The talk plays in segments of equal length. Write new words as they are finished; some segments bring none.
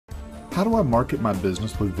How do I market my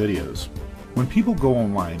business with videos? When people go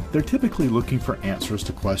online, they're typically looking for answers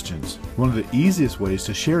to questions. One of the easiest ways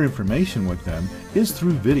to share information with them is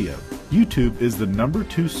through video. YouTube is the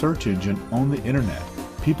 #2 search engine on the internet.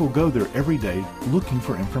 People go there every day looking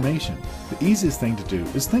for information. The easiest thing to do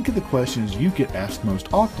is think of the questions you get asked most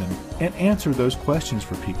often and answer those questions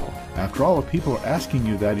for people. After all, if people are asking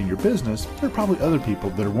you that in your business, there are probably other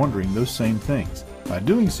people that are wondering those same things. By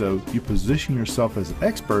doing so, you position yourself as an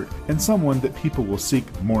expert and someone that people will seek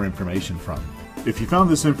more information from. If you found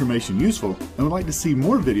this information useful and would like to see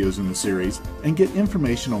more videos in the series and get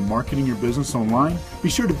information on marketing your business online, be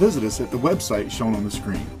sure to visit us at the website shown on the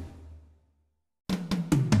screen.